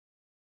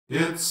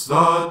It's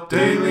the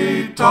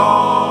Daily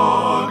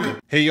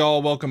Dog. Hey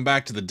y'all, welcome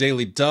back to the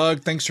Daily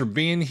Doug. Thanks for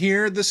being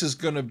here. This is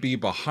going to be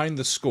Behind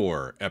the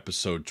Score,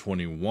 episode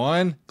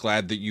 21.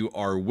 Glad that you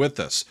are with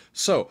us.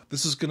 So,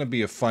 this is going to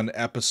be a fun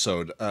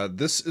episode.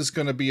 This is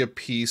going to be a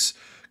piece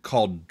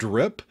called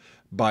Drip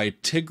by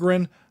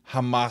Tigran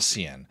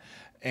Hamasyan.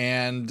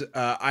 And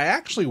I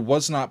actually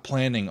was not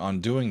planning on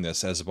doing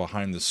this as a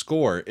Behind the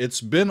Score.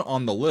 It's been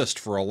on the list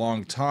for a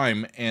long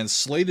time and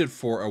slated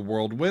for a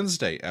World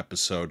Wednesday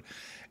episode.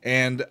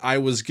 And I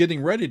was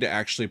getting ready to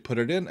actually put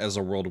it in as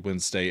a World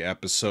Wednesday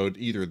episode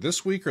either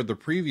this week or the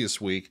previous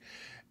week.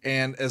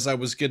 And as I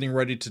was getting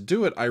ready to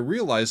do it, I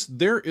realized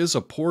there is a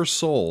poor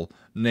soul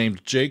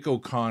named Jake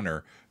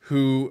O'Connor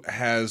who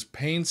has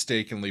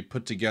painstakingly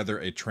put together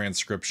a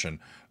transcription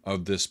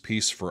of this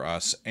piece for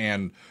us.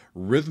 And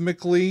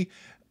rhythmically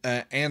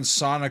and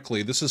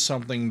sonically, this is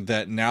something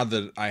that now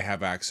that I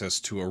have access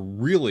to a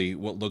really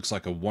what looks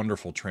like a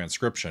wonderful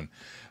transcription,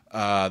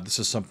 this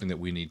is something that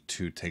we need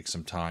to take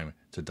some time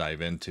to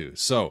dive into.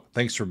 So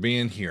thanks for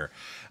being here.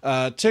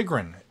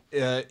 Tigran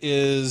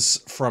is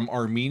from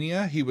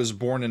Armenia. He was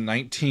born in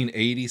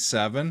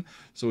 1987,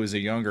 so he's a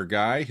younger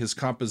guy. His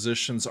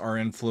compositions are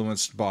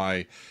influenced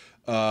by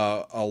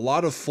a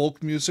lot of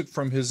folk music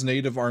from his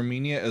native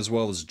Armenia, as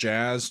well as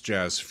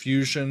jazz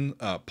fusion,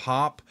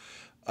 pop,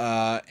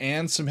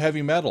 and some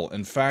heavy metal.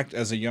 In fact,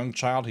 as a young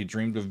child, he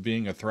dreamed of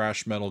being a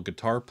thrash metal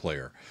guitar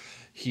player.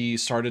 He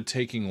started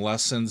taking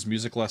lessons,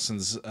 music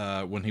lessons,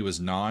 when he was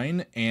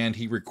 9, and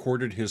he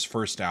recorded his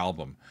first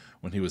album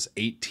when he was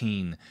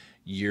 18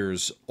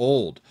 years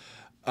old.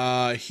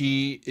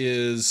 He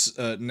is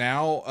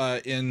now,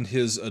 in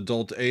his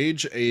adult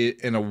age,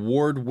 an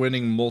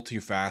award-winning,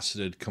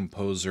 multifaceted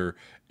composer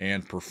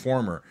and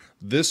performer.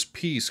 This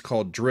piece,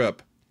 called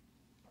Drip,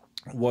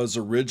 was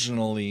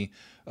originally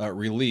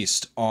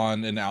released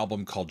on an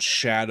album called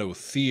Shadow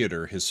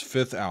Theater, his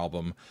 5th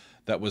album,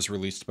 that was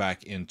released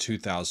back in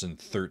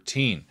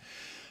 2013.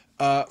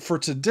 For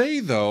today,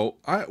 though,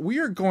 we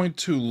are going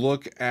to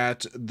look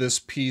at this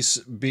piece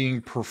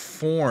being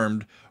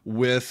performed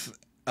with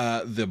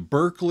the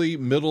Berkeley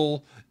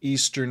Middle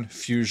Eastern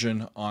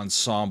Fusion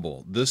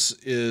Ensemble. This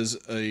is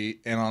an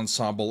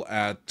ensemble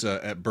at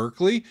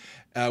Berkeley,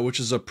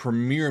 which is a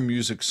premier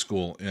music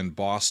school in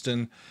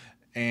Boston,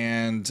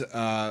 and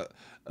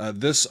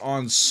this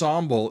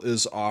ensemble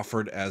is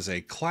offered as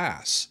a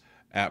class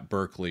at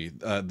Berkeley.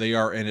 They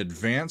are an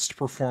advanced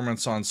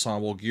performance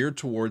ensemble geared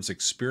towards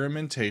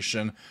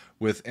experimentation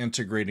with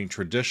integrating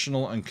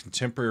traditional and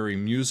contemporary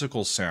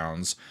musical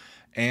sounds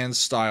and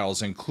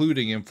styles,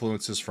 including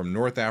influences from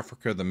North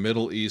Africa, the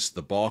Middle East,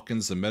 the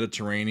Balkans, the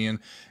Mediterranean,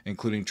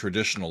 including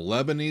traditional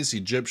Lebanese,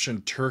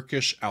 Egyptian,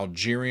 Turkish,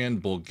 Algerian,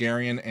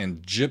 Bulgarian,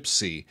 and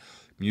Gypsy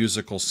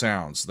musical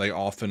sounds. They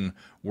often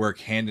work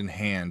hand in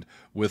hand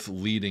with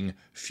leading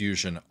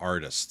fusion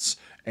artists.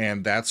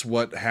 And that's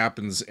what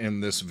happens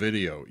in this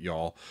video,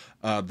 y'all.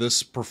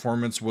 This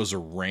performance was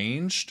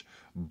arranged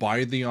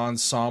by the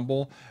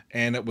ensemble,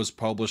 and it was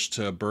published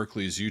to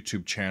Berkeley's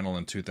YouTube channel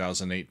in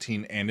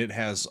 2018, and it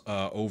has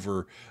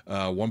over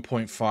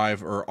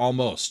 1.5 or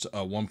almost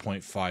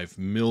 1.5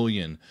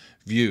 million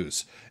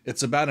views.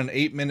 It's about an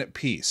 8-minute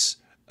piece,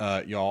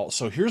 y'all.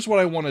 So here's what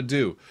I want to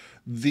do.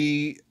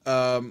 The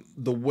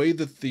way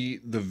that the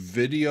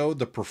video,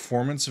 the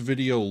performance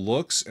video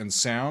looks and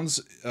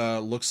sounds,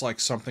 looks like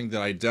something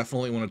that I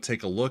definitely want to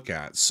take a look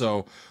at.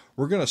 So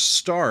we're going to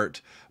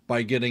start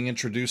by getting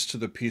introduced to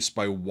the piece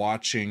by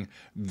watching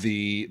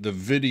the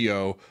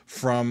video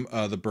from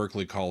the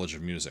Berklee College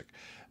of Music,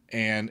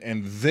 and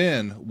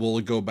then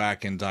we'll go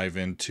back and dive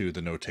into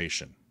the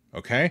notation.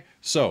 Okay,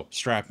 so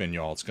strap in,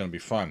 y'all. It's going to be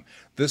fun.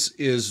 This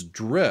is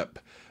Drip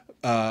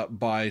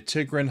by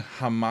Tigran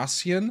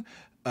Hamasyan,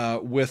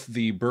 with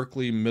the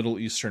Berkeley Middle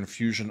Eastern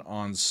Fusion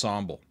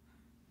Ensemble.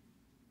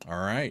 All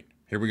right,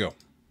 here we go.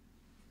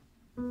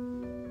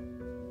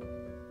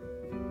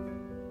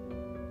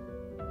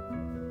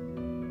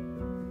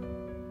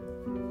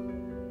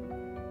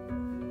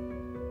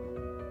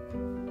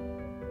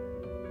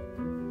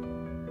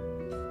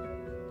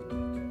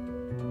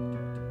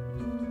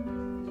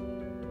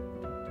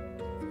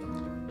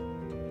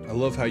 I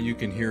love how you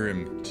can hear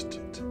him.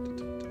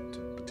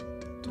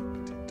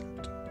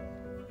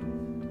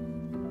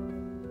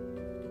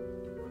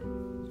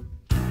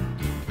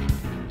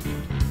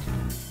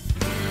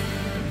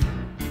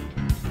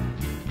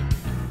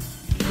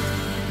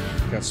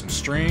 Got some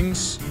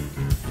strings,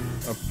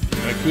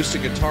 an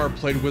acoustic guitar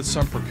played with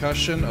some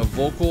percussion, a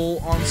vocal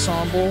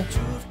ensemble.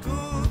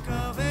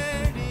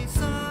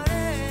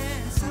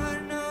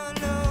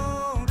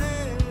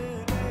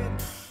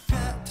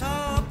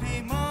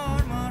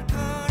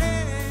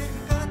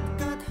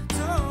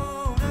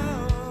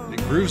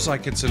 It grooves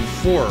like it's in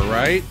 4,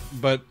 right?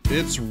 But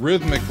it's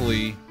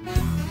rhythmically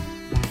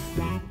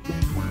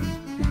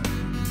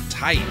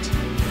tight,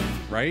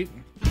 right?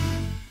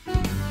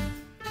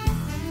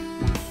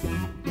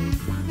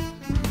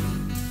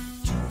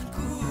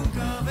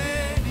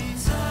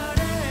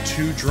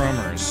 Two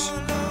drummers.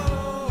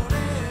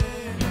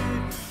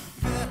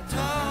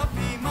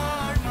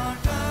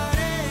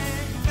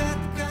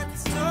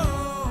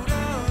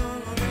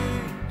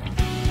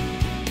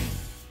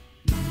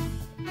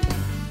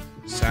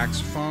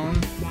 saxophone.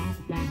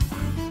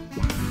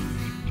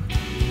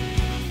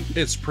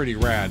 It's pretty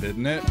rad,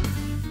 isn't it?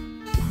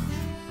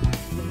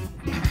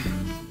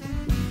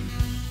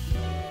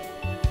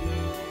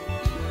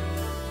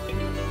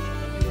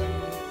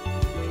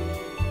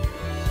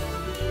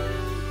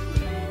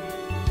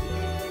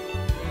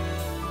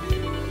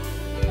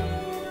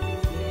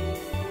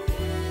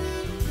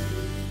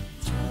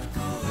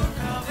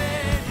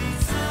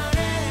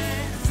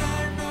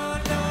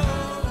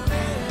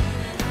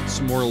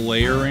 Some more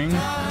layering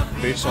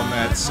based on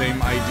that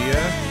same idea.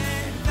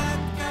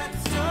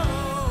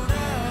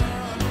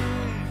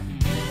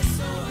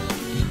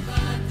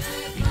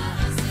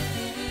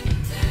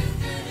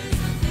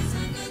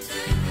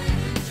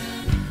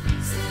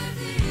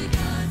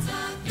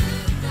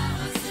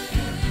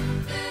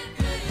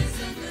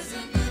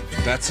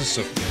 That's a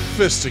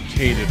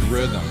sophisticated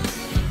rhythm.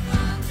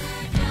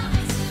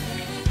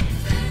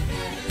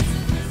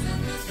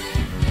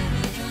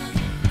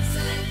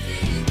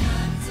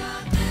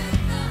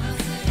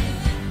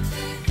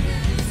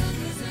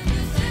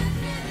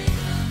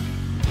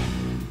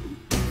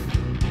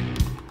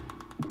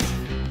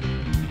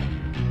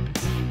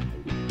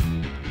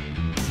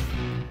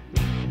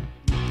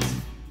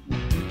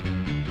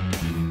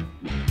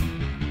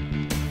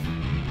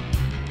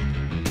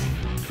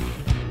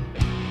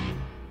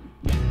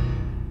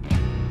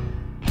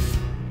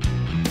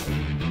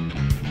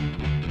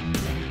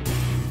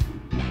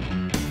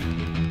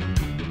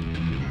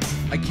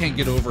 I can't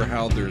get over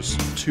how there's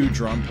two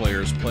drum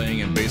players playing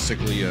in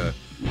basically a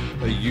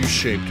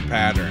U-shaped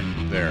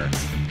pattern there.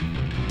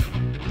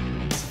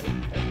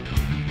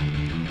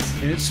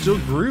 And it still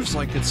grooves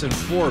like it's in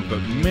 4, but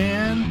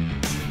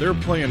man, they're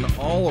playing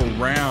all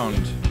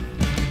around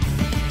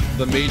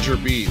the major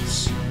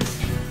beats.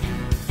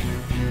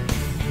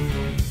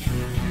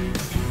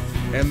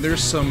 And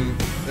there's some,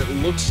 it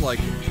looks like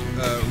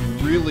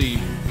really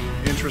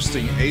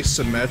interesting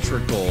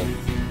asymmetrical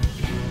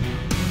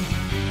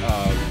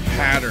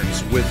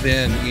patterns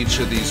within each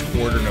of these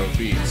quarter note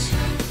beats.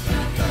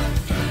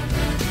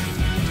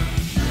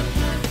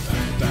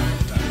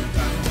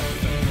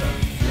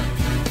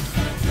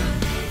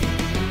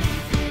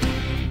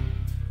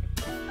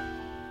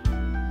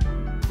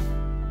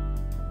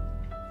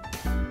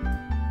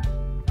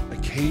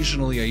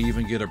 Occasionally I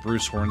even get a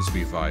Bruce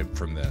Hornsby vibe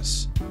from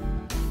this,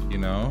 you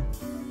know?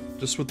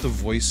 Just with the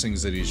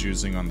voicings that he's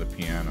using on the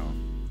piano.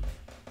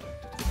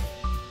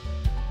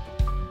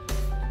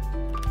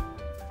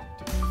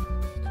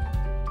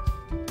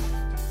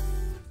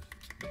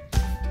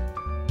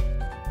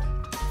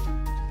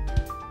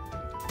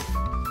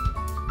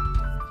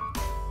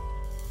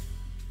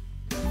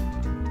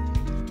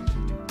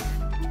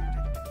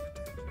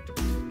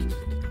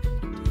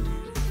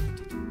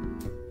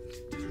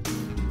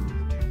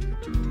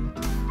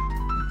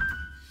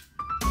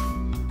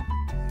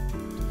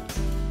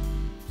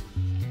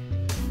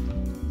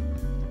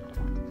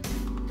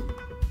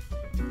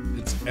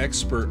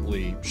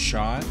 Expertly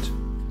shot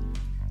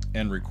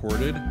and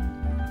recorded,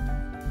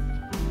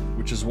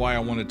 which is why I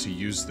wanted to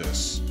use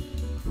this.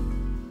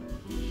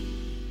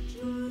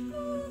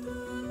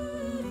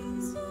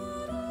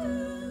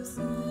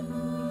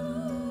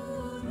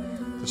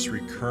 This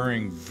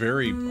recurring,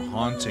 very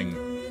haunting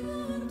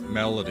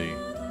melody.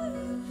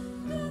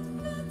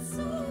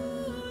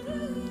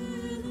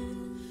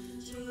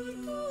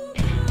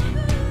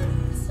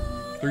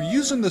 They're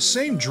using the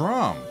same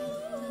drum.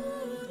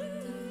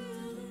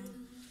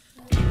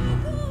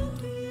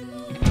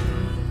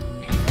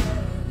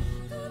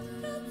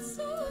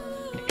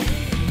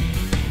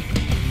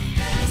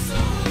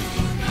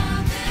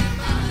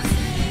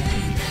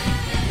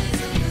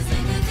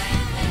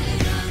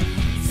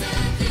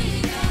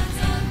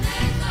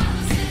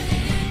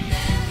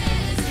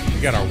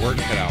 We got our work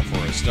cut out for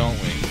us, don't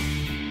we?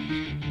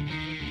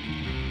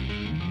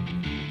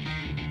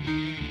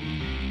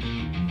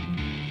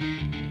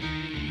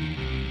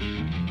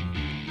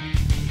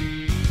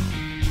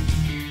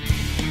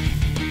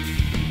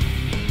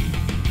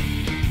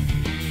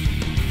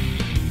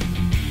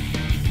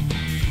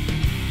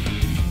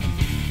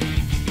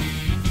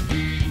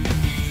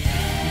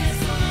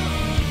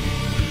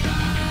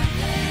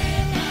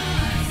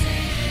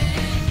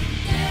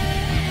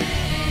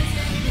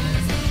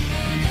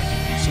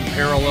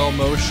 Parallel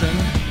motion.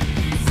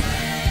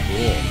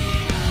 Cool.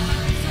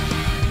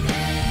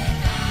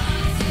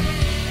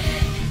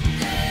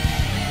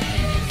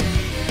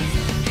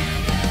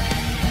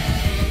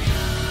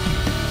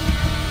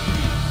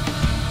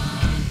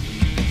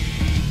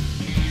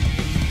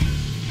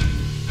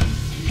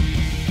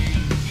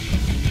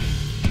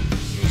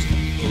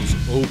 Those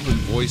open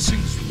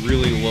voicings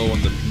really low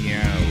on the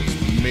piano,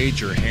 those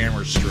major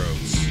hammer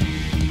strokes.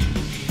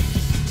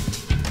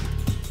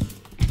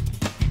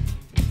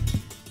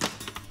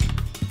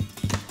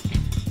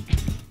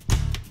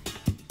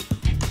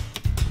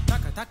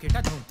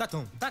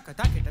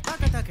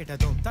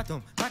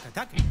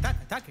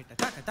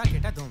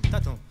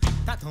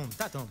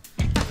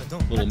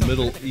 Little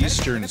Middle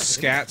Eastern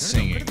scat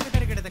singing.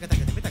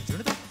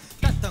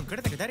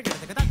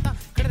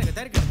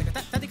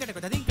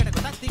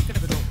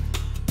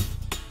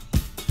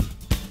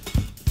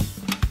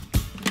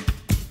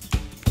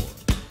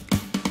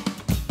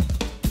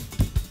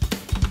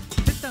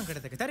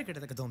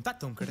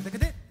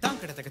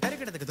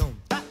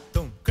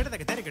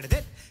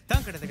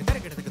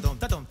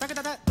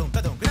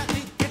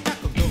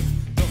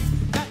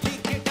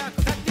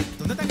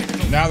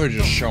 Now they're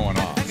just showing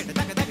off.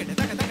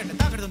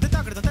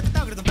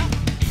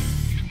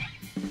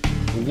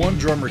 One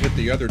drummer hit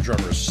the other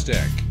drummer's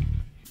stick.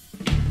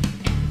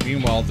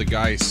 Meanwhile, the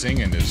guy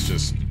singing is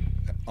just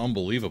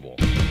unbelievable.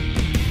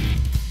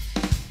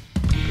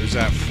 There's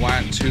that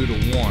flat 2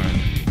 to 1.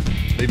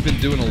 They've been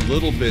doing a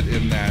little bit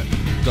in that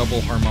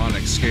double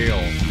harmonic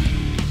scale,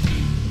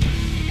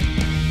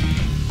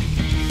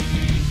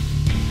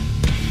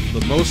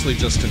 but mostly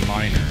just in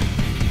minor.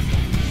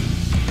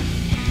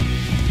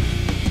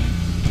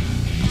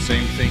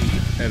 Same thing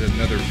at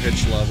another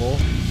pitch level.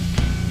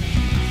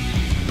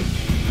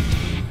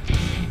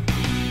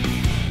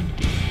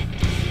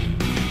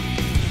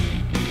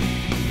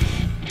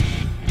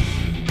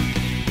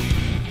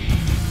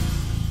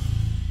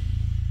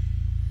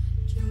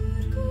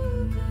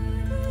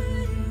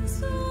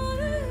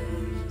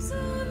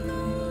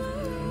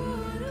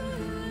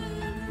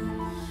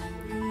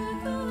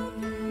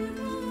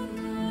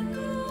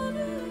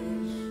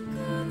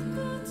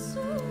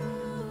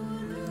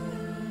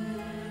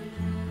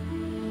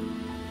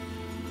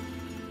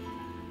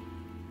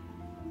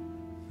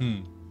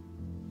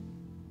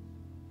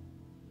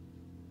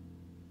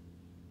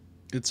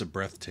 It's a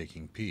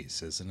breathtaking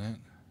piece, isn't it?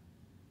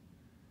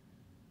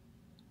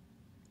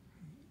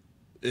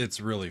 It's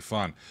really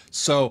fun.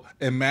 So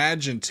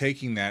imagine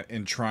taking that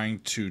and trying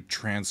to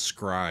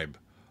transcribe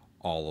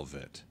all of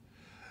it.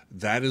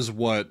 That is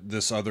what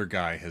this other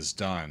guy has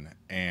done.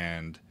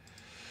 And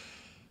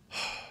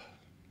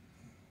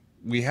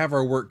we have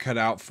our work cut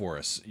out for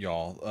us,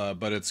 y'all.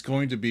 But it's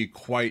going to be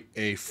quite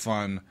a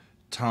fun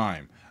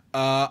time.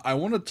 I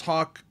want to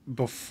talk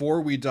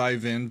before we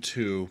dive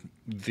into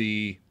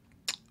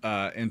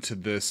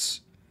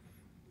this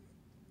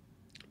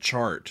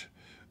chart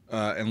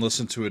and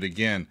listen to it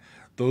again.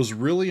 Those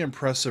really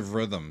impressive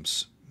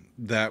rhythms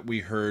that we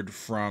heard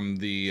from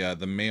the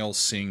male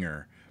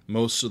singer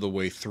most of the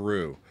way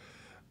through.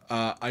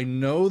 I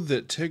know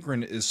that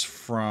Tigran is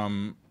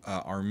from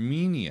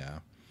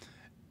Armenia,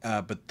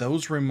 but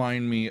those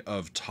remind me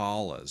of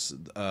talas,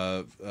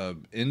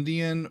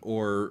 Indian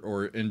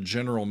or in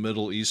general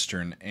Middle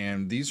Eastern,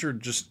 and these are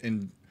just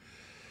in.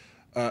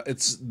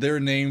 It's their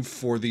name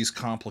for these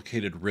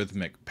complicated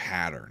rhythmic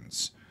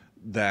patterns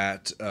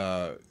that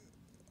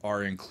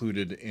are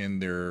included in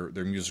their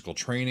musical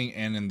training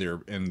and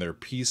in their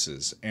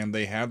pieces, and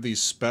they have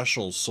these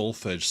special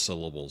solfege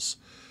syllables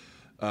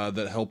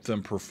that help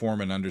them perform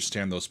and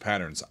understand those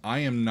patterns. I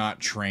am not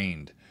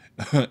trained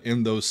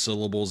in those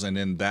syllables and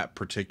in that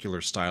particular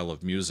style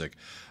of music.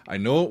 I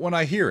know it when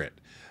I hear it.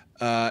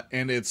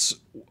 And it's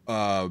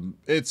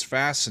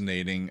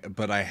fascinating,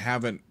 but I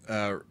haven't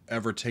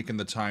ever taken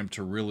the time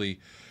to really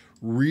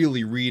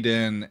read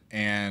in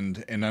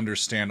and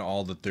understand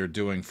all that they're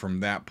doing from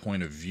that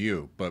point of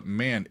view. But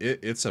man,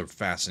 it's a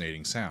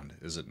fascinating sound,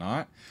 is it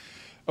not?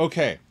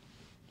 Okay,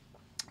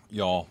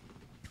 y'all,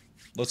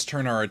 let's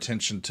turn our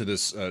attention to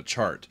this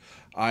chart.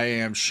 I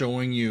am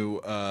showing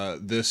you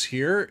this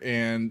here,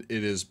 and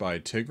it is by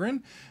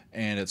Tigran.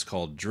 And it's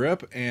called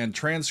Drip, and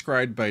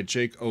transcribed by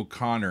Jake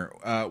O'Connor.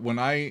 When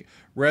I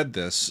read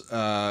this,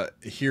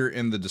 here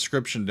in the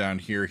description down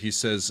here, he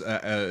says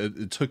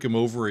it took him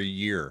over a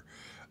year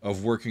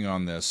of working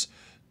on this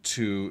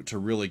to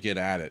really get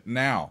at it.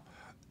 Now,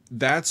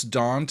 that's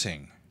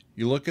daunting.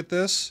 You look at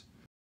this.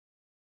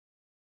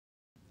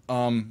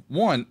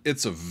 One,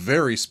 it's a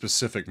very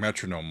specific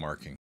metronome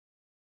marking.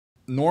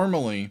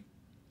 Normally,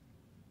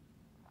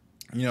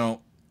 you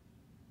know,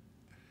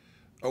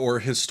 or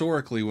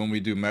historically, when we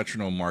do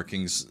metronome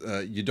markings,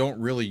 you don't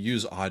really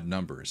use odd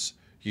numbers.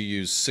 You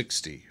use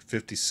 60,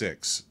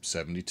 56,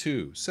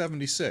 72,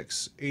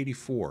 76,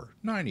 84,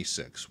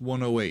 96,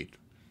 108,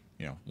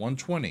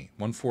 120,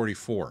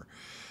 144.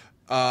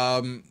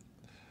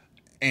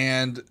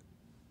 And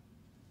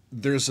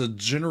there's a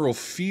general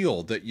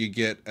feel that you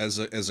get as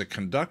a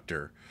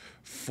conductor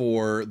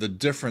for the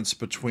difference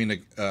between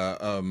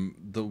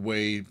the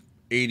way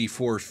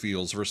 84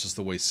 feels versus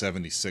the way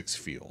 76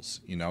 feels.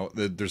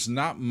 There's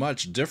not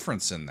much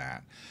difference in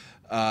that.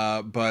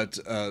 But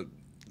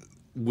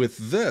with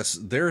this,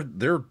 they're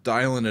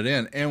dialing it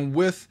in, and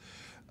with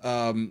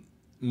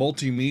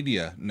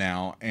multimedia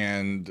now,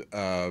 and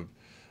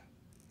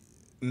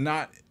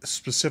not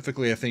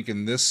specifically, I think,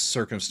 in this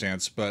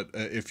circumstance, but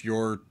if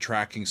you're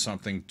tracking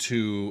something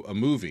to a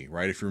movie,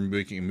 right? If you're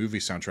making a movie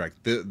soundtrack,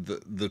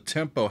 the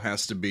tempo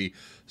has to be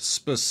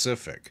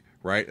specific,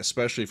 right?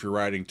 Especially if you're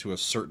writing to a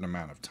certain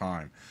amount of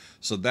time.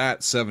 So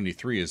that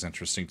 73 is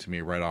interesting to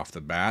me right off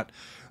the bat.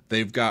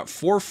 They've got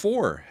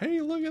 4/4.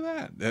 Hey, look at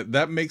that.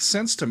 That makes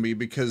sense to me,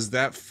 because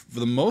that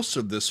the most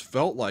of this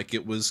felt like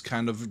it was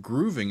kind of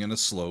grooving in a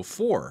slow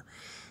 4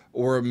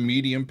 or a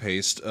medium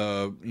paced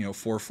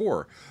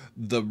 4/4.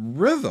 The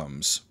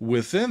rhythms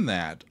within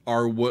that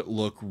are what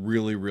look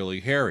really, really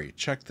hairy.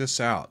 Check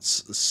this out.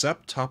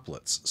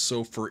 Septuplets.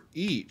 So for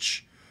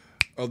each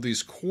of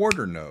these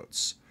quarter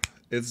notes,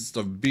 It's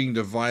being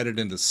divided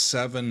into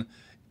 7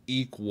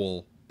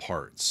 equal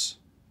parts.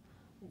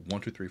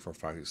 1, 2, 3, 4,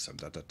 5, 6, 7.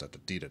 Da da da da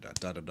dee da da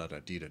da da da da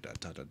dee da da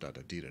da da da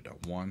da dee da da.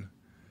 1,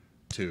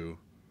 2,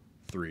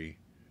 3,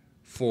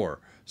 4.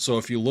 So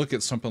if you look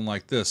at something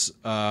like this,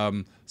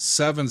 7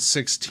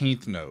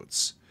 16th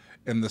notes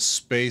in the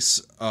space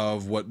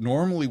of what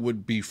normally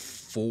would be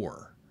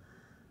 4,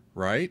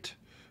 right?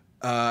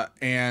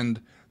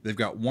 And they've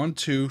got 1,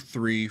 2,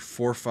 3,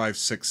 4, 5,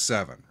 6,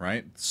 7,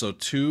 right? So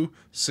 2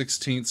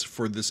 16ths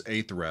for this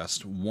 8th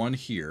rest, 1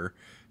 here,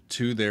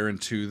 2 there,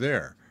 and 2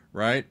 there,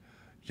 right?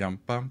 Yum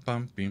bum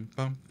bum beam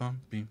bum bum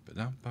beam ba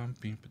dum bum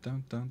beam ba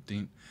dum dum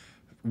ding.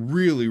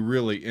 Really,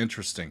 really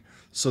interesting.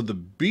 So the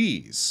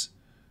B's.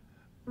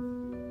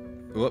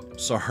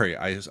 Whoops, sorry,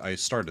 I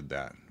started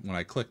that when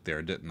I clicked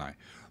there, didn't I?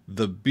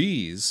 The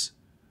B's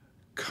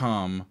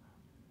come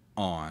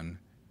on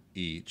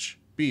each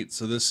beat.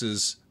 So this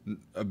is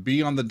a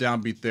B on the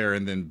downbeat there,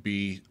 and then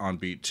B on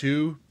beat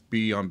 2,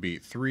 B on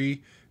beat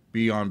 3,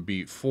 B on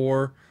beat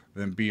 4,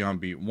 then B on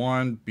beat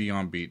 1, B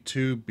on beat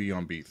 2, B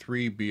on beat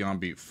 3, B on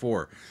beat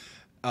 4.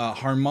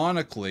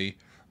 Harmonically,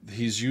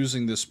 he's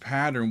using this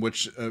pattern,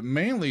 which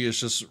mainly is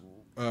just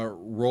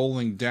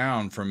rolling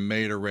down from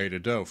Mi to Re to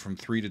Do, from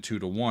 3 to 2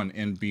 to 1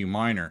 in B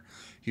minor.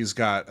 He's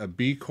got a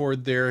B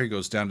chord there. He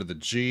goes down to the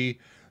G,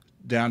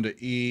 down to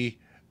E,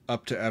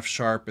 up to F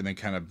sharp, and then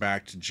kind of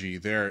back to G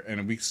there.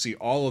 And we see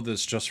all of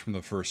this just from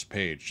the first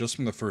page, just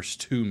from the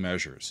first 2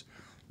 measures,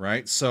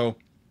 right? So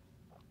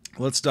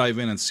let's dive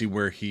in and see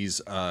where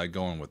he's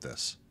going with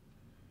this.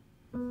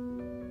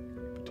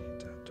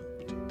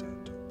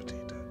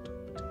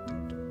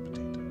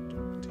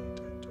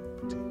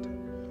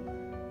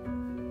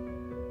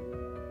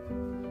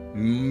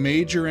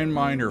 Major and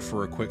minor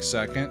for a quick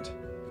second.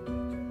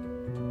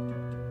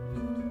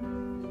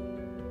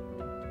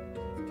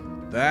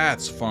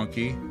 That's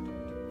funky.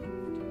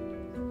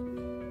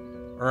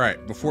 All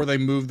right, before they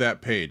move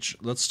that page,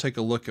 let's take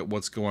a look at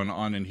what's going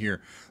on in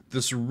here.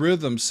 This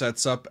rhythm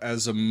sets up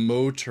as a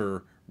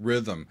motor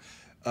rhythm.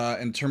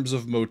 In terms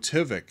of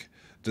motivic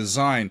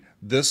design,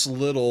 this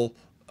little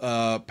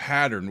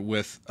pattern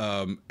with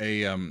an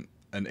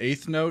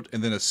 8th note,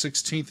 and then a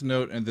 16th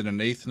note, and then an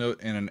 8th note,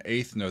 and an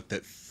 8th note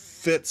that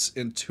fits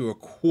into a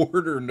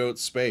quarter note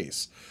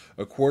space,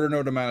 a quarter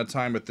note amount of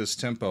time at this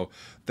tempo,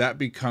 that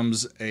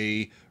becomes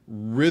a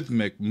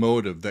rhythmic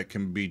motive that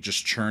can be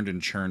just churned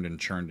and churned and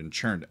churned and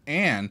churned.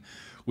 And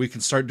we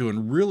can start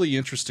doing really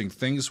interesting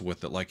things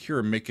with it, like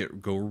here, make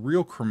it go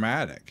real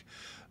chromatic,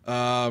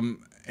 and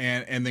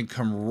then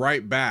come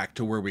right back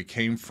to where we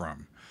came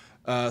from.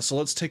 So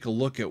let's take a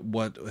look at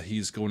what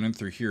he's going in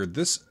through here.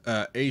 This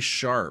A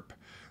sharp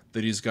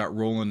that he's got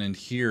rolling in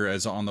here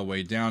as on the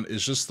way down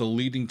is just the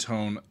leading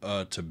tone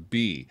to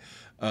B.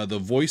 The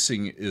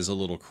voicing is a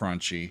little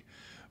crunchy,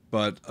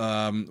 but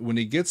when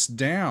he gets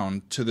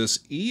down to this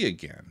E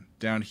again,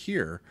 down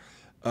here,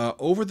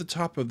 over the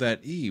top of that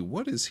E,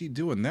 what is he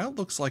doing? That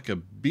looks like a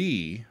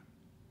B.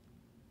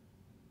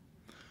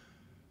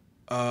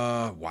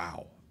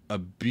 Wow. A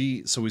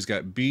B. So he's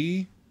got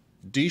B,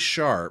 D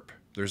sharp.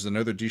 There's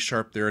another D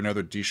sharp there,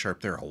 another D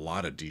sharp there, a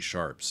lot of D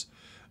sharps,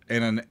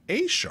 and an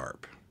A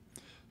sharp.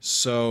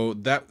 So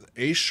that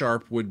A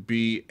sharp would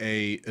be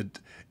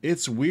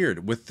it's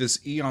weird with this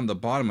E on the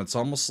bottom. It's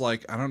almost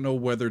like, I don't know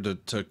whether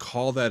to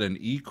call that an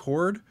E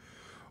chord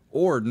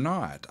or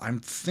not. I'm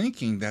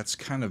thinking that's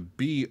kind of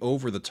B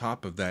over the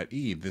top of that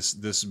E,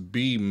 this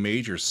B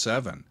major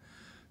 7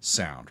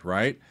 sound,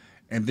 right?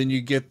 And then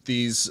you get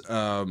these,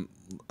 a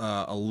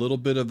little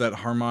bit of that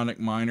harmonic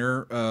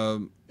minor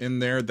in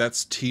there.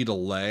 That's T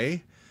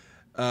delay,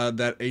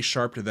 that A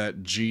sharp to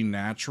that G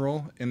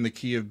natural in the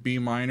key of B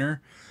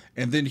minor.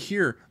 And then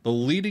here, the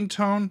leading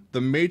tone, the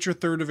major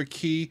third of a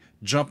key,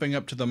 jumping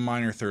up to the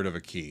minor third of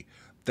a key.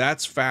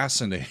 That's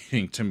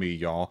fascinating to me,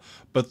 y'all.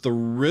 But the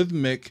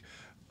rhythmic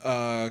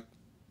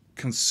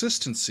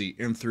consistency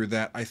in through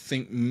that, I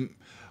think,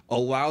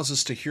 allows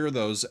us to hear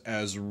those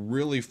as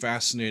really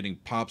fascinating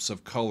pops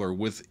of color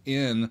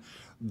within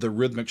the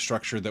rhythmic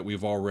structure that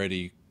we've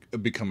already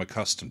become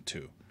accustomed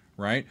to,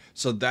 right?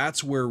 So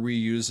that's where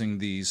reusing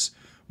these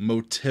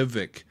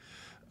motivic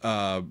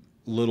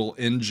little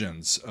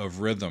engines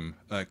of rhythm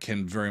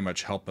can very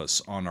much help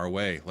us on our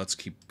way. Let's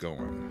keep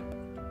going.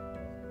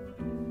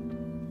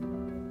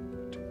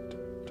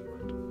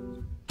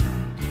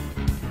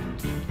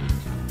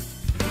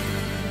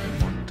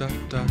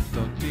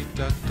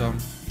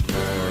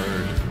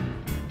 Chord.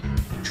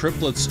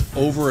 Triplets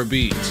over a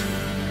beat.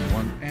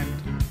 1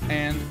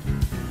 and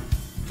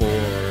 4.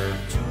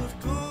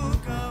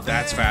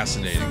 That's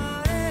fascinating.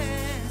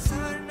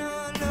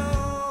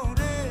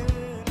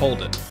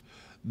 Hold it.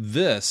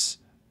 This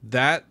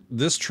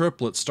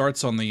triplet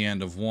starts on the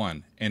end of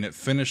 1 and it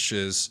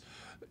finishes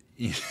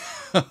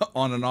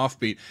on an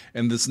offbeat,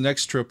 and this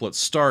next triplet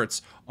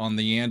starts on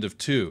the end of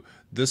 2.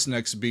 This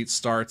next beat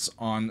starts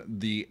on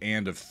the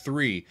end of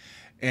 3,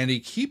 and he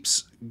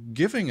keeps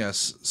giving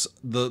us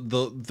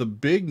the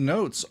big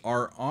notes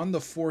are on the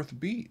 4th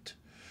beat.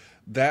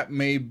 that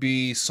may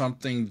be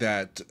something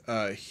that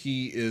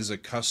he is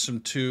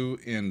accustomed to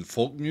in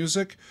folk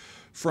music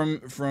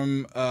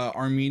from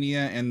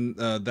Armenia and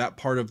that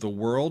part of the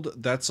world.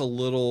 That's a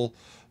little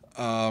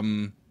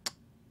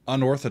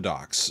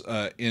unorthodox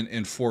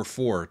in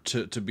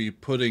 4/4 to be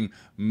putting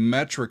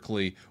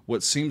metrically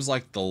what seems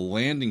like the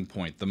landing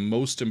point, the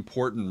most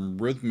important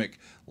rhythmic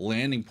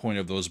landing point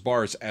of those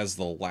bars, as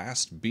the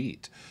last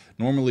beat.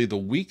 Normally the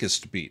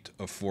weakest beat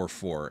of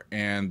 4/4,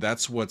 and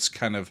that's what's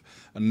kind of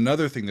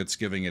another thing that's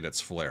giving it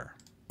its flair.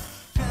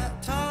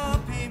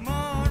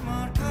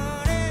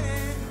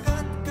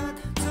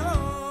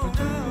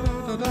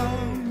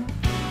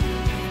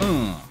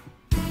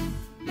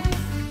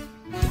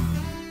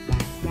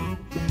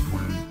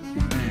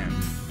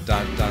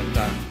 Da da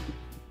da,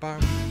 ba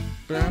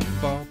ba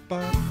ba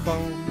ba ba.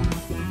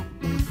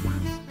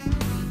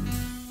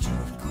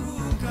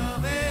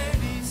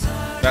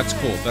 That's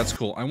cool. That's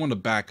cool. I want to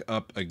back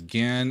up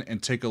again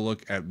and take a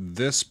look at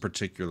this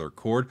particular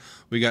chord.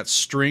 We got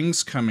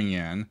strings coming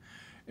in,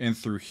 and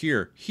through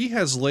here, he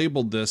has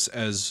labeled this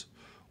as,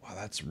 wow,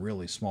 that's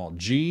really small.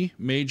 G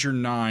major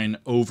 9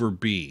 over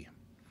B.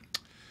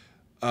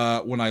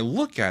 When I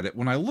look at it,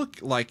 when I look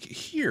like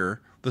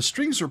here, the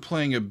strings are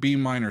playing a B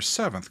minor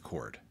 7th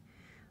chord,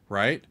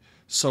 right?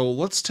 So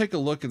let's take a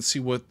look and see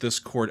what this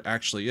chord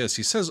actually is.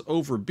 He says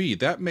over B.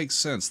 That makes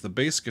sense. The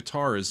bass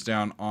guitar is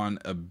down on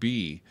a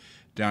B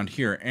down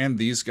here, and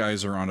these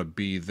guys are on a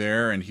B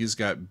there, and he's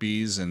got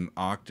B's and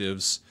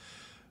octaves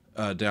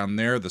down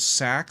there. The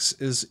sax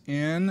is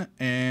in,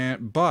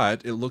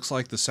 but it looks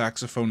like the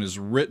saxophone is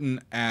written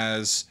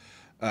as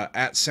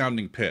at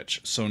sounding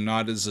pitch, so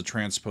not as a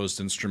transposed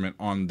instrument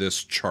on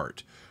this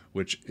chart,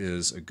 which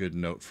is a good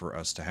note for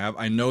us to have.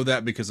 I know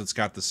that because it's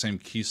got the same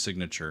key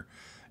signature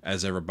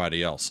as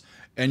everybody else.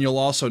 And you'll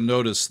also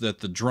notice that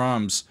the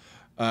drums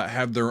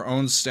have their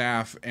own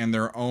staff and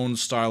their own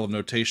style of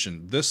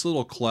notation. This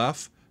little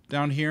clef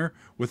down here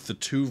with the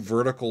 2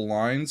 vertical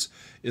lines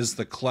is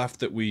the clef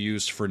that we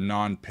use for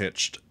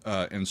non-pitched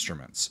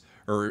instruments,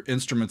 or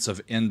instruments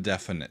of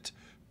indefinite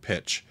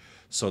pitch.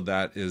 So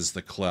that is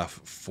the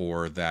clef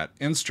for that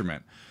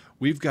instrument.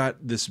 We've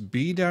got this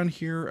B down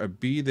here, a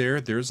B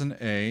there, there's an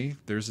A,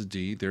 there's a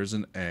D, there's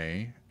an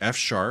A, F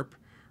sharp,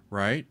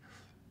 right?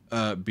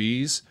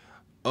 B's.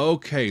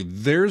 Okay,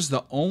 there's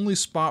the only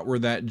spot where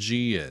that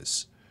G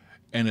is.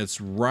 And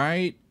it's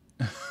right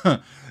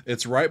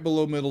it's right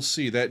below middle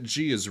C. That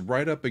G is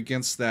right up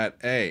against that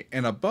A.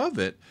 And above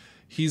it,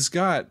 he's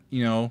got,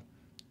 you know,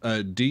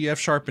 a D, F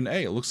sharp, and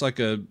A. It looks like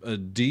a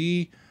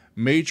D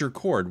major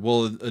chord.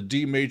 Well, a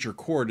D major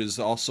chord is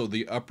also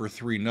the upper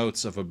 3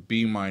 notes of a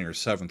B minor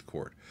 7th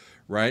chord,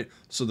 right?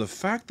 So the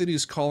fact that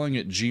he's calling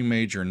it G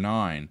major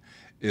 9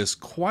 is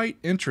quite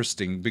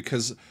interesting,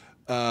 because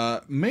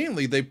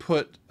mainly they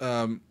put,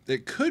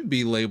 it could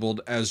be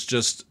labeled as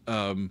just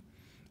a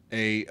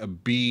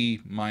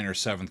B minor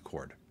 7th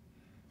chord,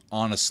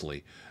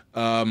 honestly.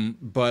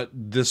 But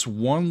this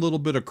one little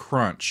bit of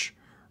crunch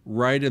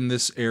right in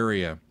this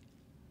area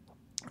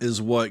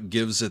is what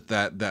gives it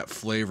that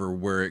flavor,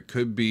 where it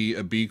could be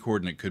a B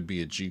chord and it could be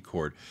a G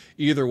chord.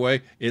 Either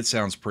way, it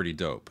sounds pretty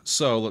dope.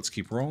 So let's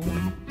keep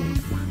rolling.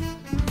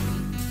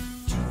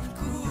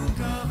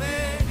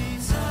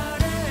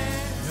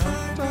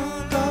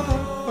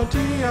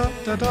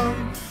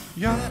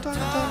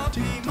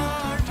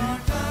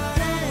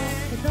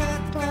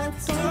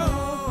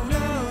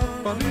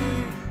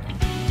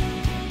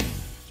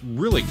 It's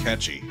really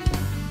catchy.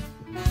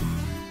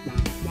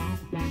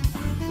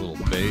 Little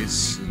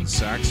bass and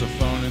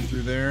saxophone in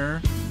through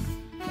there.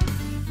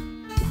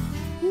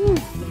 Woo.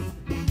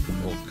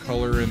 Little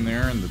color in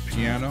there in the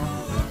piano.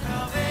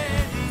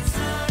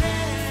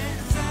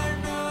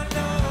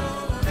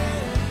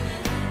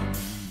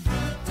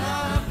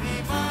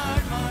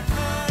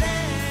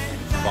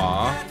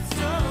 Fa,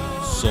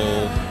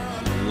 sol,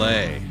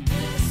 lay.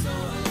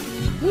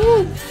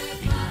 Woo!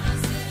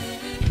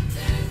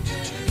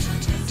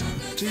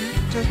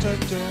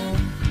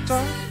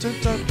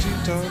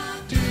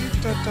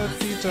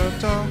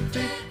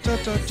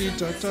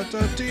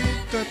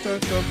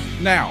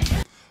 Now,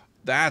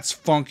 that's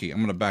funky. I'm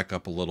going to back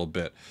up a little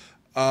bit.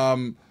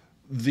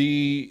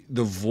 The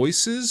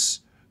voices,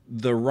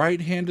 the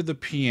right hand of the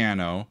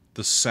piano,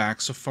 the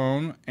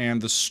saxophone,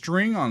 and the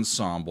string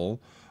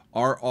ensemble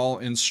are all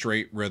in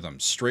straight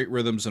rhythms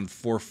in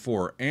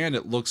 4/4, and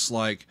it looks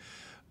like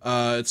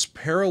it's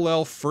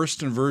parallel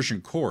first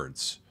inversion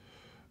chords,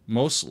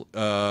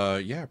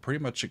 yeah, pretty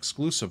much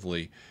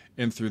exclusively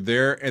in through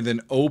there, and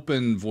then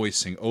open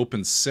voicing,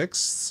 open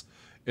sixths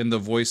in the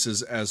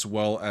voices as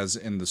well as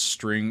in the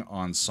string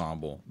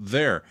ensemble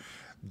there.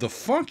 The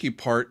funky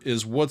part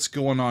is what's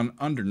going on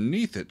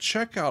underneath it.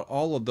 Check out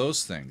all of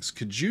those things.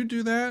 Could you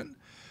do that?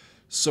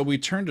 So we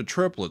turn to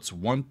triplets.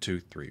 1, 2,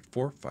 3,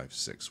 4, 5,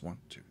 6. 1,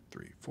 2,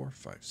 3, 4,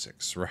 5,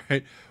 6.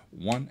 Right?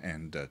 1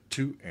 and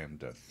 2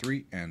 and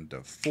 3 and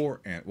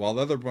 4, and while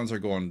the other ones are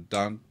going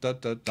dun dun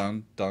dun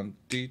dun dun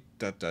dee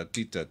da da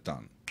dee da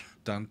dun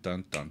dun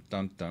dun dun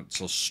dun dun.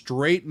 So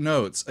straight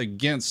notes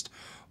against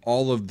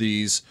all of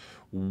these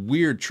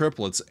weird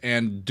triplets,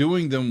 and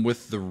doing them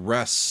with the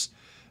rests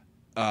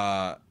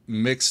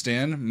mixed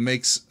in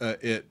makes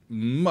it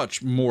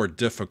much more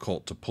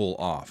difficult to pull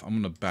off. I'm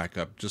going to back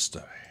up just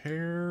a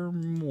hair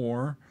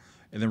more,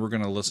 and then we're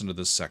going to listen to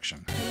this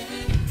section.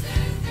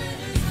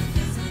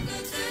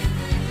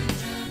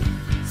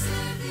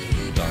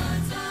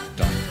 Dun,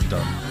 dun,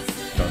 dun,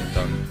 dun,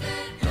 dun,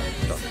 dun,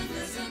 dun,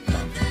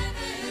 dun,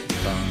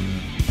 dun.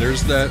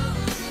 There's that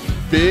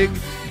big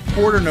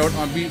quarter note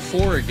on beat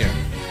 4 again.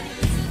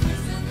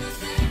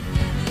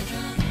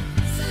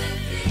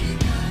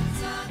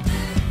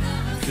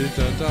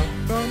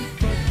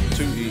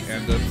 Two E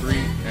and a 3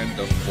 and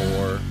a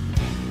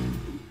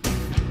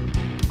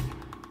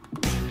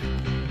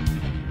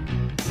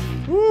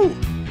 4. Woo!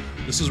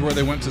 This is where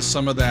they went to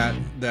some of that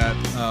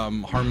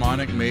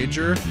harmonic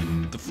major,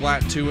 the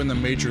flat 2 and the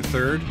major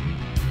 3rd.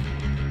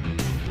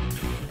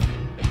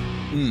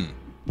 Bum,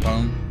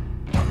 bum,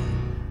 bum,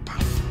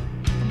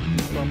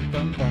 bum, bum,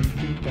 bum,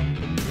 bum,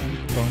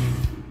 bum, bum.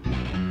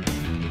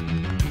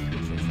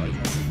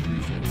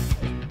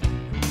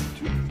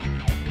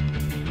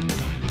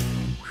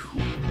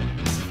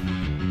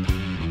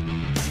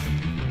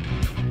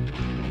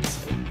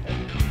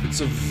 It's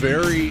a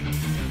very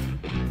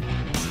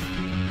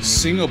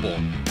singable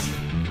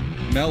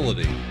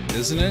melody,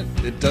 isn't it?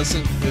 It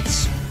doesn't,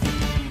 it's...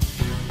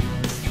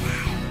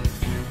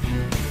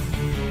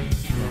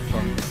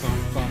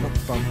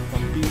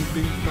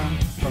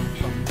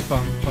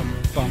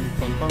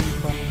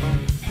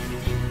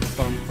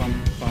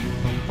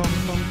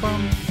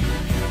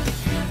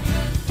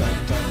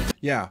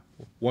 Yeah,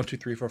 1 2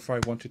 3 4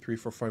 5 1 2 3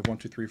 4 5 1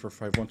 2 3 4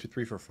 5 1 2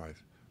 3 4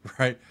 5,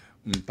 right?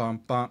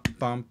 Bum bum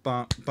bum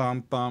bum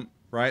bum bum,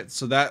 right?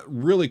 So that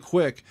really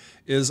quick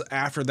is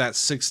after that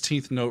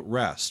 16th note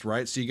rest,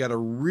 right? So you got to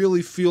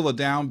really feel the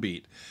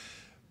downbeat.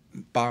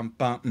 Bum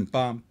bum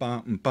bum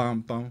bum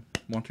bum bum.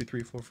 1 2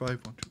 3 4 5 1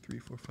 2 3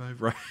 4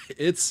 5, right?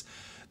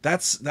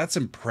 That's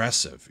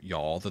impressive,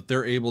 y'all, that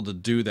they're able to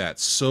do that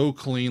so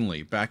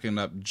cleanly. Backing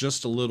up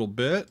just a little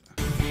bit.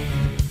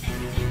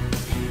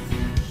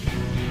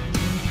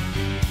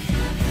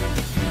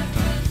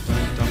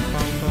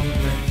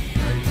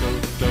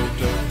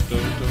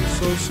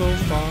 So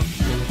far,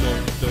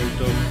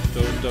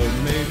 do,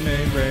 may,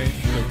 re,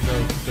 do.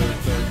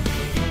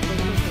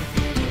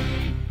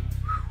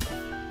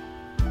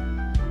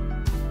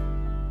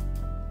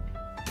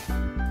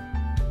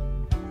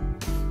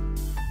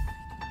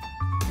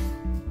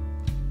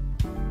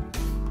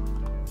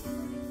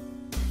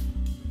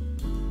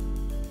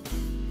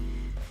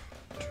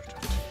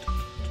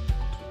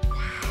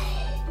 Wow.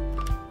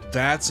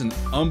 That's an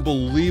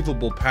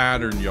unbelievable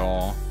pattern,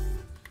 y'all.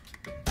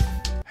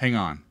 Hang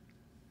on.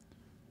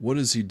 What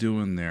is he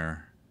doing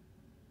there?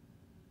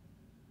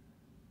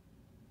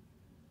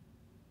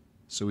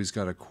 So he's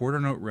got a quarter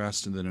note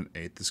rest and then an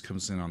 8th. This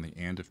comes in on the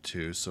and of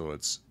 2, so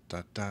it's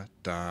da da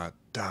da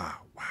da.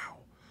 Wow.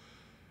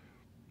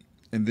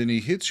 And then he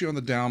hits you on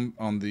the down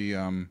on the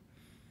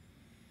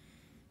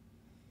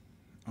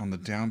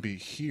downbeat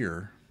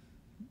here.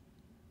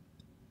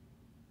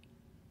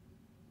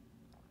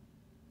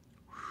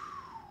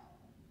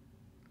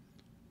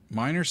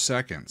 Minor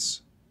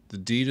seconds. The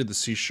D to the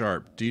C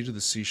sharp, D to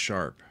the C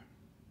sharp.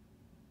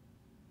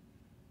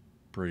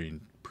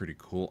 Pretty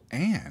cool.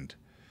 And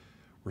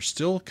we're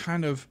still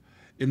kind of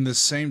in the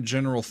same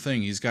general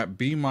thing. He's got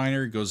B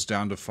minor, goes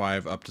down to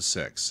 5, up to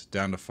 6,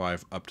 down to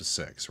 5, up to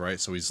 6, right?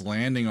 So he's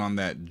landing on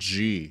that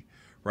G,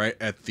 right,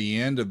 at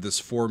the end of this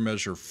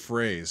 4-measure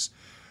phrase.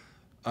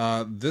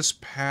 This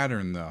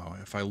pattern, though,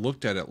 if I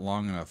looked at it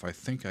long enough, I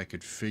think I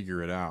could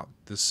figure it out.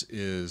 This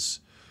is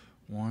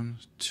 1,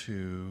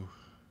 2...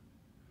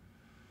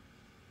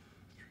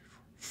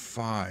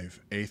 5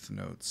 8th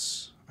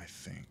notes, I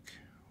think,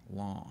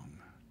 long,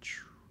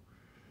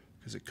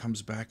 because it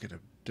comes back at a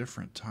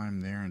different time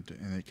there, and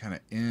it kind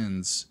of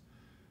ends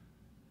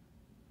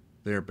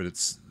there, but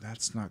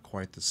that's not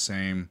quite the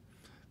same,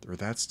 or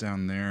that's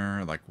down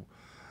there. Like,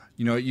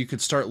 you know, you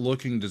could start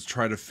looking to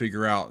try to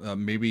figure out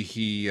maybe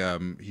he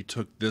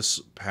took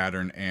this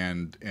pattern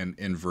and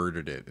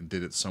inverted it and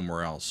did it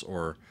somewhere else,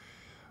 or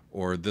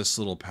this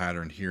little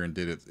pattern here and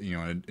did it, you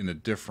know, in a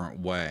different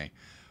way.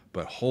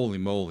 But holy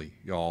moly,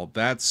 y'all,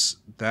 that's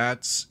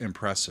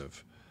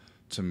impressive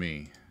to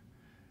me.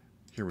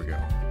 Here we go.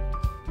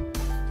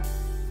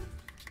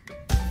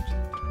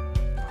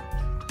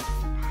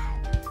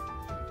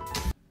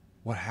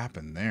 What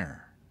happened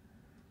there?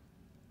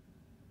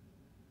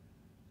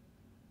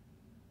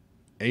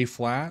 A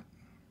flat?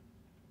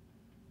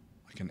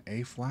 Like an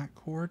A flat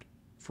chord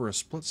for a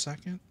split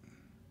second?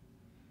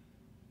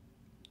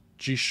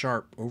 G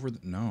sharp over the...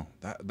 No,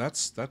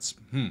 that's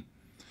Whew.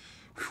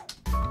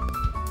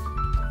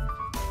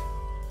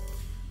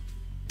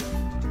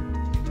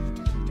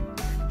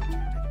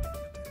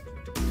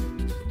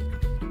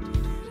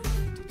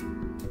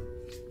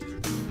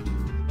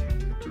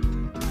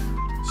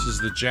 This is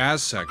the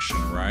jazz section,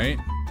 right?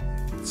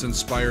 It's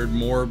inspired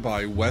more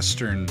by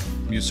Western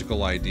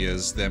musical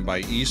ideas than by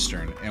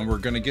Eastern, and we're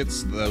going to get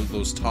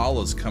those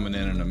talas coming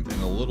in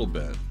a little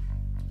bit.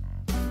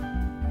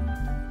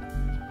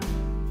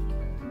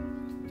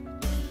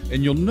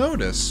 And you'll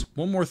notice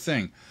one more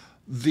thing.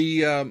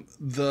 The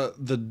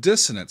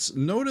dissonance.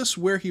 Notice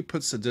where he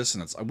puts the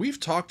dissonance. We've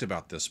talked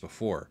about this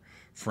before,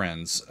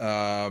 friends.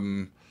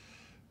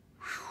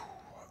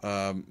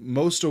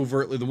 Most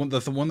overtly, the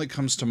one that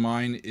comes to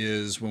mind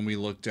is when we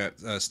looked at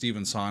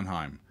Stephen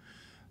Sondheim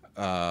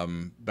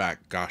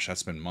back. Gosh,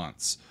 that's been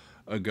months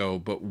ago.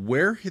 But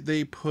where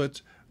they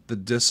put the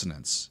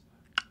dissonance,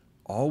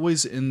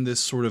 always in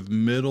this sort of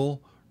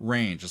middle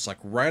range. It's like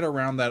right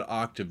around that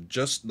octave,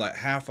 just that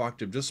half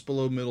octave, just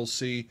below middle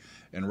C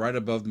and right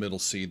above middle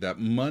C, that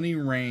money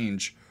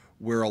range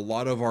where a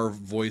lot of our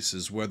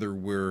voices, whether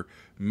we're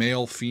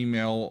male,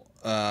 female,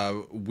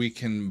 we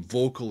can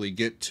vocally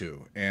get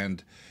to.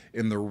 And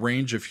in the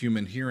range of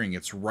human hearing,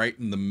 it's right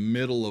in the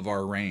middle of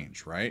our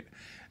range, right?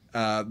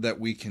 That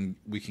we can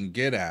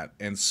get at.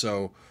 And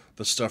so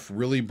the stuff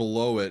really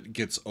below it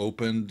gets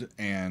opened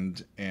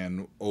and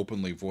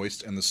openly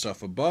voiced, and the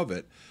stuff above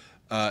it,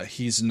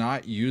 he's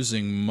not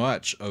using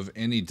much of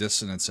any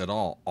dissonance at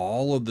all.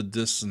 All of the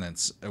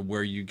dissonance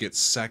where you get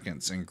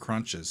seconds and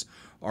crunches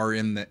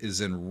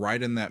is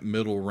right in that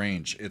middle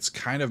range. It's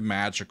kind of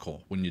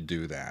magical when you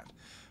do that.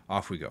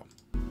 Off we go.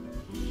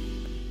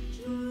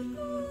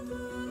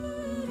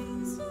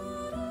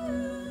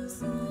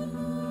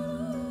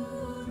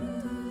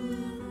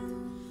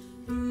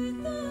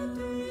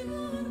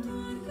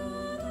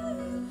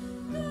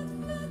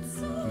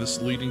 This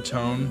leading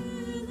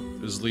tone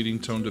is leading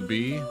tone to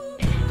B.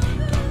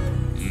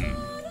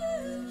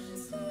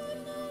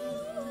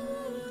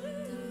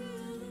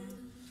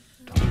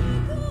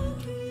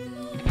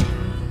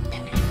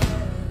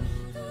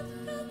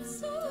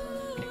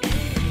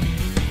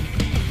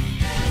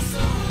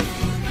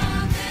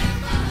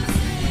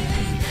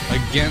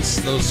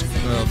 Against those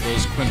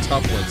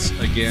quintuplets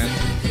again.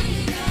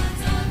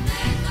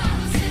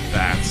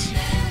 That's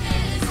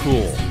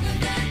cool.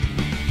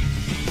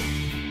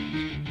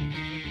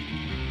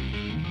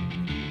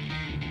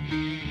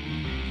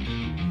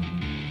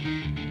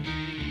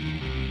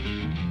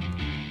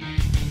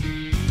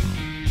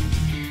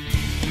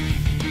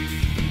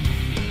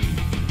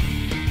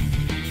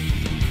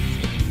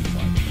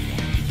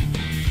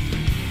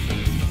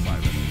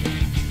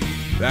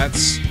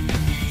 That's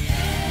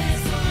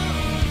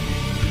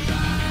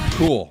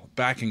cool.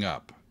 Backing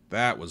up.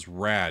 That was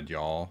rad,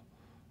 y'all.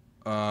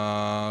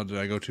 Did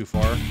I go too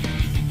far?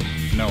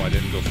 No, I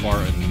didn't go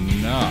far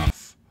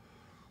enough.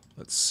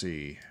 Let's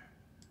see.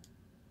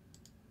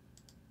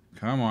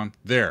 Come on.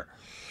 There.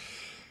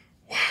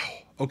 Wow.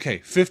 Okay,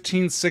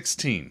 15,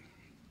 16.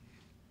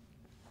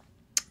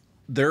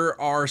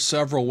 There are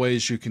several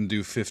ways you can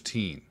do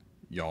 15,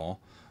 y'all.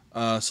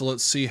 So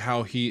let's see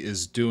how he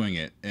is doing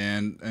it.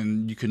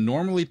 And you can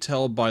normally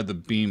tell by the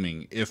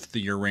beaming if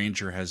the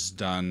arranger has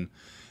done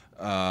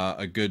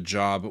a good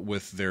job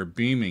with their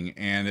beaming.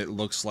 And it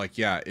looks like,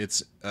 yeah,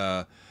 it's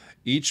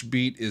each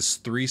beat is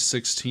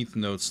 3/16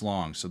 notes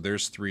long. So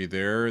there's 3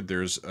 there.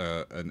 There's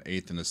an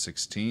 1/8 and a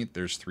 16th.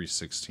 There's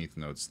 3/16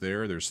 notes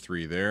there. There's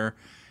 3 there.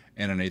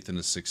 And an 1/8 and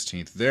a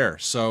 16th there.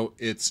 So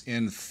it's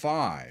in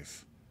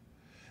 5.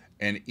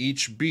 And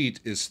each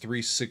beat is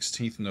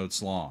 3/16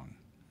 notes long.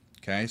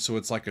 Okay, so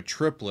it's like a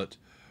triplet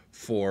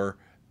for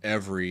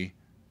every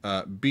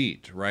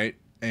beat, right?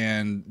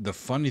 And the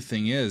funny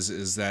thing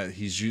is that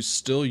he's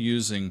still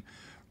using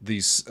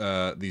these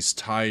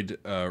tied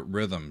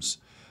rhythms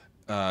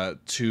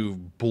to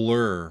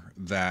blur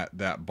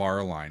that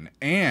bar line.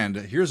 And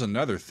here's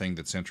another thing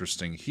that's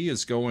interesting: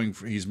 he's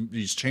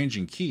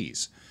changing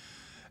keys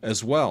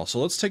as well.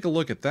 So let's take a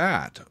look at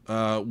that.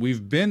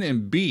 We've been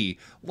in B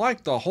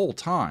like the whole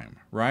time,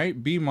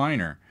 right? B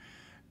minor.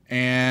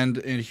 And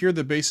here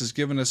the bass is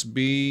giving us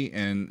B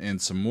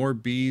and some more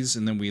Bs,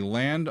 and then we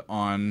land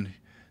on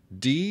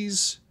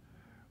Ds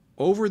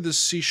over the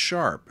C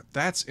sharp.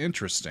 That's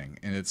interesting.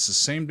 And it's the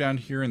same down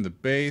here in the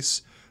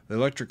bass. The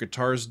electric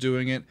guitar is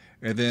doing it.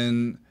 And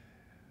then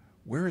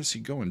where is he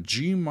going?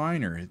 G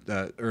minor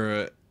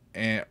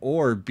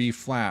or B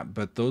flat,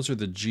 but those are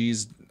the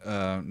Gs.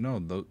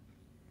 No,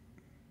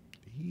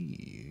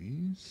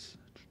 these.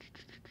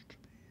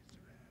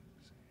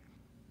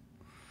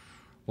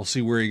 We'll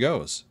see where he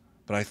goes.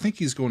 But I think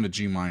he's going to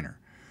G minor.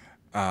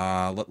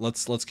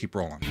 Let's keep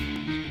rolling.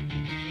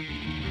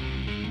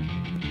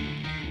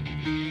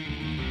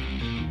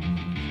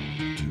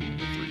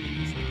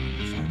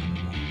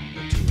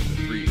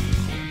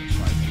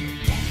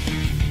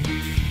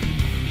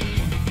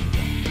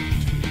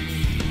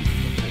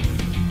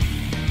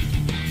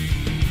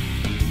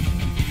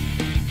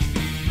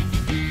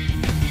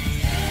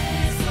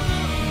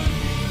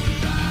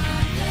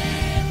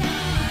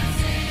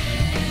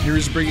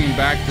 Here's bringing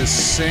back the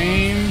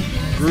same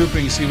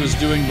groupings he was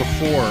doing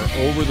before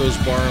over those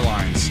bar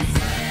lines.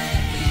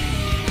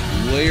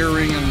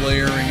 Layering and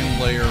layering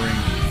and layering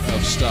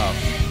of stuff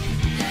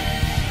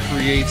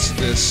creates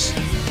this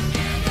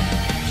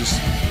just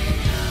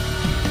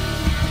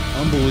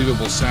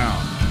unbelievable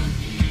sound.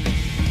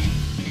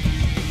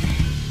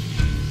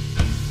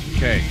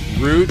 Okay,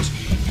 root,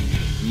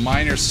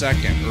 minor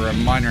second, or a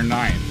minor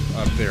ninth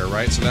up there,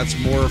 right? So that's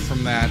more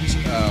from that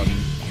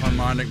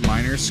harmonic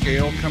minor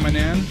scale coming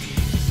in,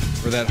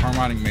 or that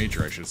harmonic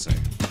major, I should say.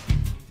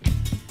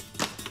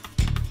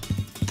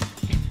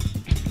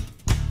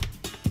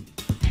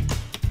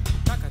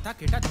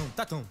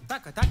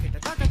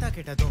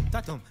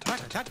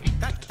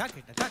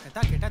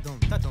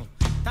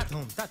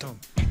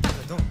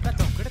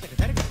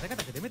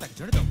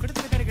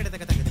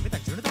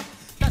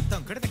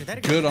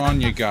 Good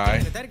on you,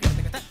 guy.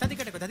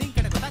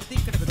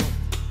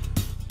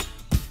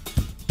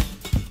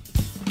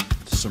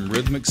 Some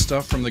rhythmic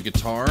stuff from the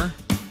guitar.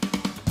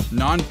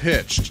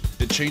 Non-pitched.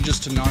 It changes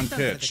to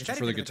non-pitched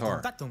for the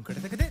guitar.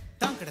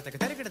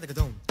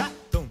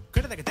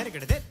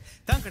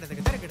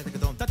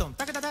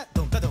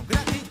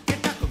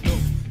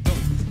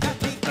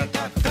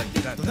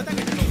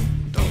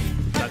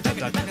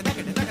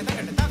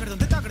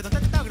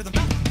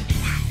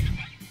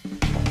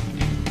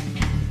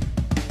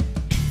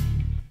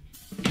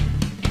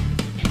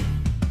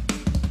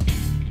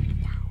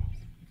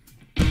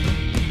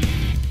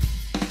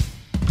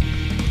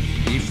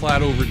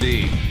 Flat over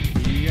D.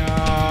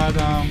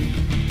 Ya-dum,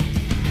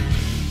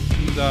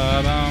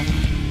 da-dum.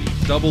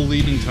 Double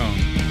leading tone.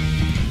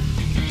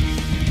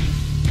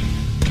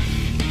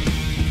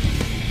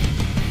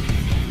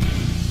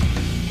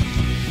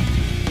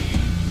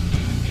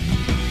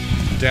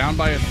 Down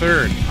by a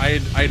third.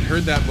 I'd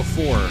heard that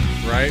before,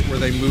 right? Where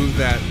they move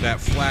that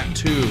flat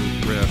 2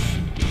 riff.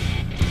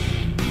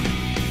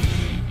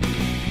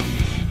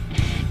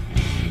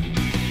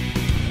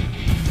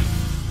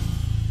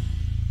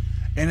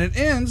 And it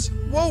ends.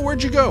 Whoa,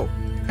 where'd you go?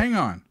 Hang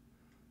on.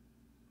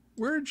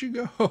 Where'd you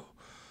go?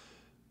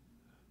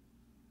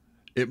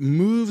 It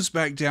moves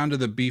back down to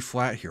the B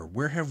flat here.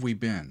 Where have we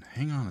been?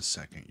 Hang on a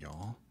second,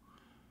 y'all.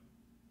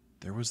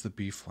 There was the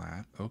B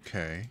flat.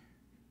 Okay.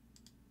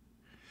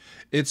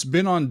 It's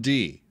been on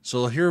D.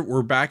 So here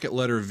we're back at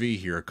letter V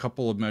here, a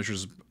couple of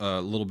measures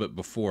a little bit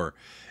before.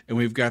 And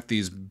we've got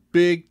these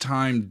big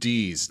time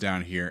Ds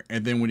down here.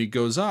 And then when he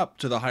goes up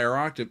to the higher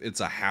octave, it's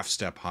a half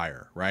step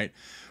higher, right?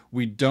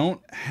 We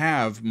don't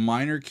have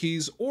minor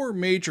keys or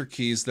major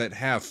keys that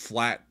have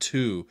flat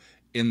 2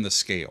 in the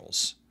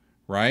scales,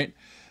 right?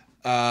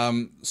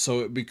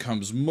 So it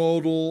becomes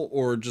modal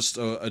or just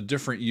a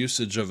different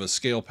usage of a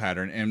scale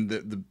pattern. And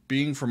the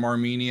being from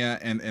Armenia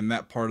and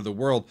that part of the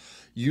world,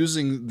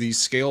 using these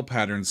scale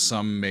patterns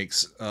some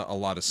makes a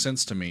lot of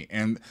sense to me.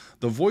 And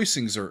the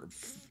voicings are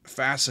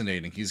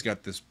fascinating. He's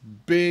got this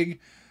big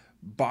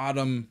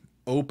bottom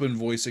open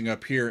voicing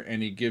up here,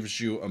 and he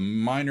gives you a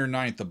minor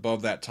ninth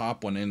above that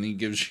top one, and he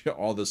gives you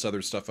all this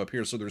other stuff up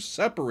here. So they're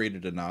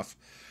separated enough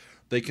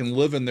they can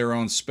live in their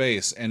own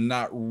space and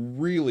not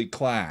really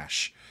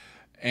clash,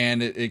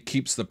 and it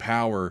keeps the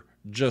power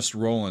just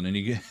rolling. And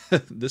you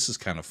get this is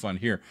kind of fun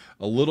here,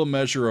 a little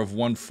measure of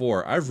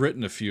 1/4. I've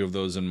written a few of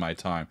those in my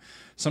time.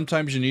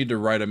 Sometimes you need to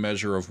write a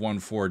measure of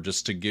 1/4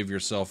 just to give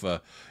yourself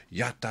a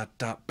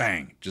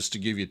bang, just to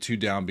give you 2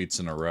 downbeats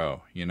in a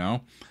row, you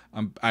know.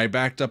 I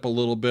backed up a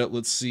little bit.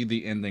 Let's see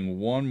the ending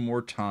one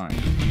more time.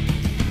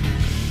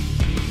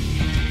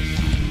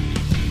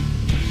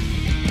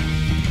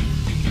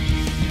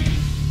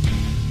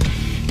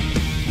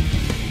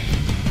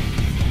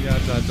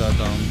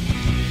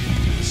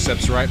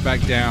 Steps right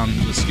back down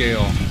the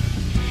scale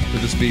to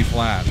this B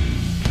flat.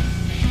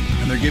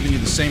 And they're giving you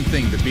the same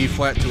thing, the B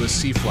flat to a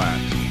C flat.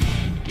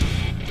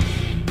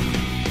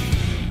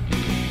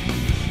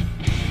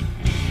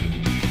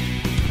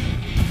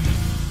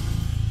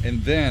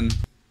 And then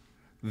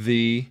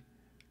the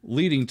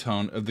leading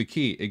tone of the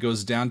key, it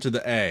goes down to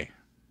the A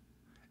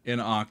in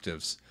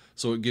octaves.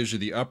 So it gives you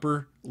the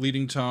upper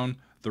leading tone,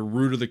 the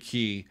root of the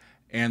key,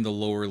 and the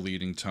lower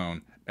leading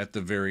tone at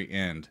the very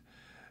end.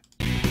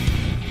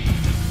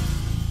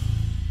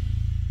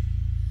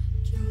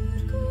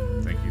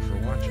 Thank you for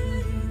watching.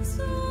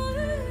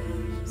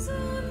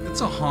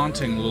 It's a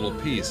haunting little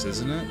piece,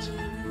 isn't it?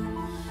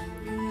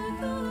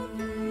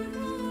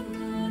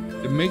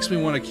 It makes me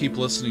want to keep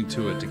listening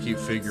to it, to keep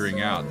figuring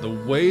out. The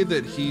way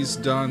that he's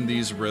done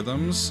these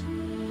rhythms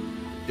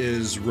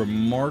is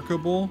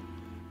remarkable,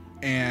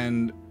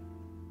 and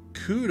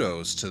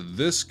kudos to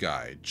this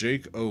guy,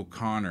 Jake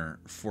O'Connor,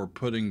 for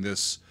putting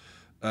this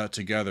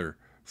together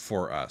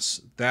for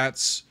us.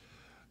 That's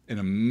an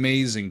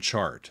amazing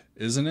chart,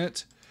 isn't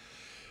it?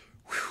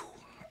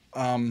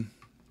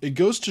 It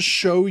goes to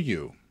show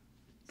you,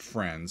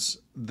 friends,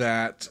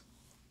 that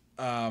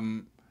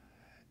don't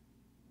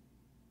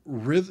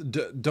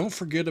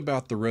forget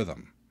about the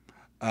rhythm.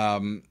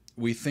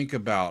 We think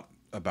about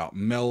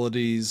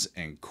melodies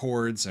and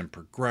chords and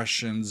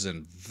progressions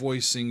and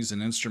voicings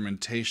and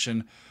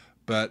instrumentation,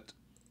 but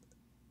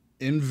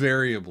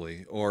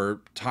invariably,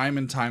 or time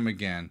and time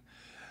again,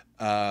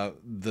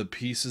 the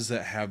pieces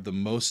that have the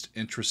most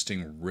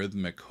interesting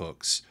rhythmic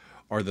hooks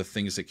are the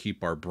things that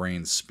keep our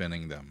brains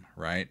spinning them,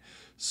 right?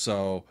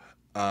 So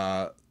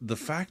the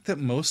fact that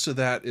most of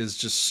that is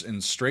just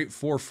in straight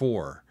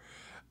 4/4,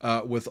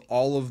 with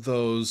all of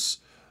those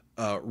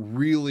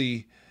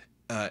really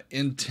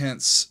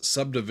intense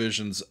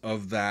subdivisions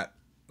of that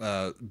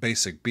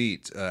basic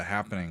beat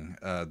happening,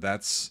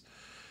 that's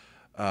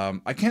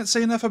I can't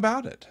say enough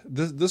about it.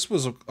 This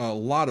was a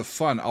lot of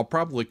fun. I'll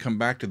probably come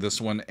back to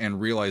this one and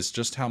realize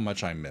just how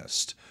much I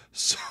missed.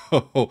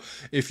 So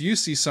if you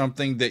see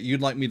something that you'd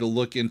like me to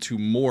look into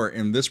more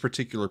in this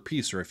particular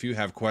piece, or if you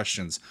have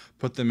questions,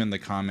 put them in the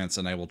comments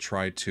and I will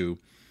try to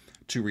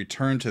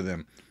return to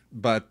them.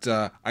 But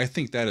I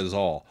think that is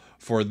all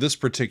for this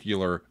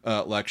particular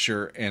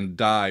lecture and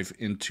dive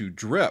into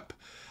Drip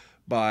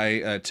by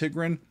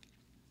Tigran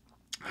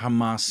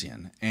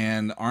Hamasyan.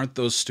 And aren't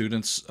those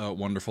students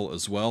wonderful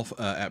as well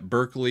at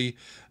Berkeley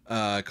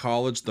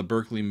College, the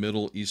Berkeley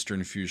Middle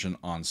Eastern Fusion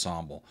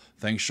Ensemble.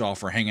 Thanks, y'all,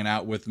 for hanging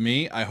out with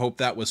me. I hope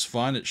that was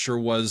fun. It sure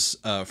was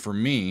for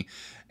me.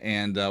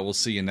 And we'll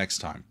see you next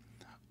time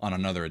on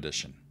another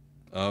edition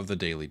of the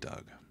Daily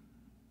Doug.